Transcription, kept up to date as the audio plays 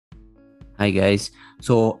Hi guys.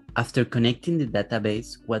 So after connecting the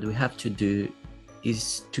database, what we have to do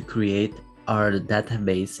is to create our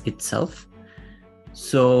database itself.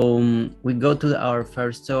 So we go to our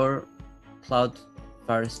Firestore, Cloud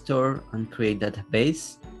Firestore, and create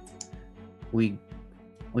database. We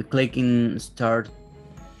click in start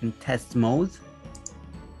in test mode.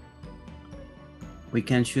 We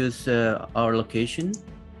can choose our location.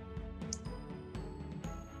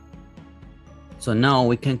 So now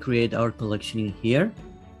we can create our collection in here.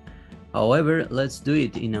 However, let's do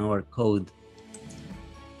it in our code.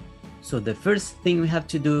 So the first thing we have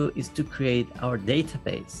to do is to create our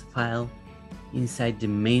database file inside the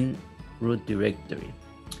main root directory.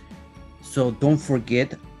 So don't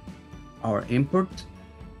forget our import.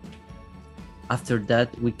 After that,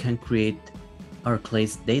 we can create our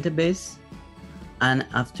class database. And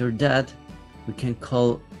after that, we can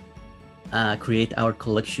create our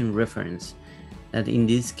collection reference. That in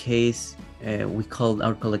this case, we called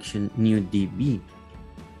our collection new DB.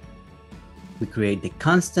 We create the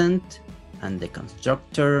constant and the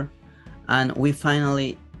constructor, and we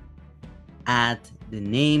finally add the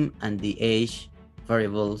name and the age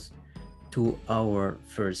variables to our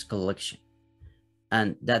first collection.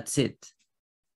 And that's it.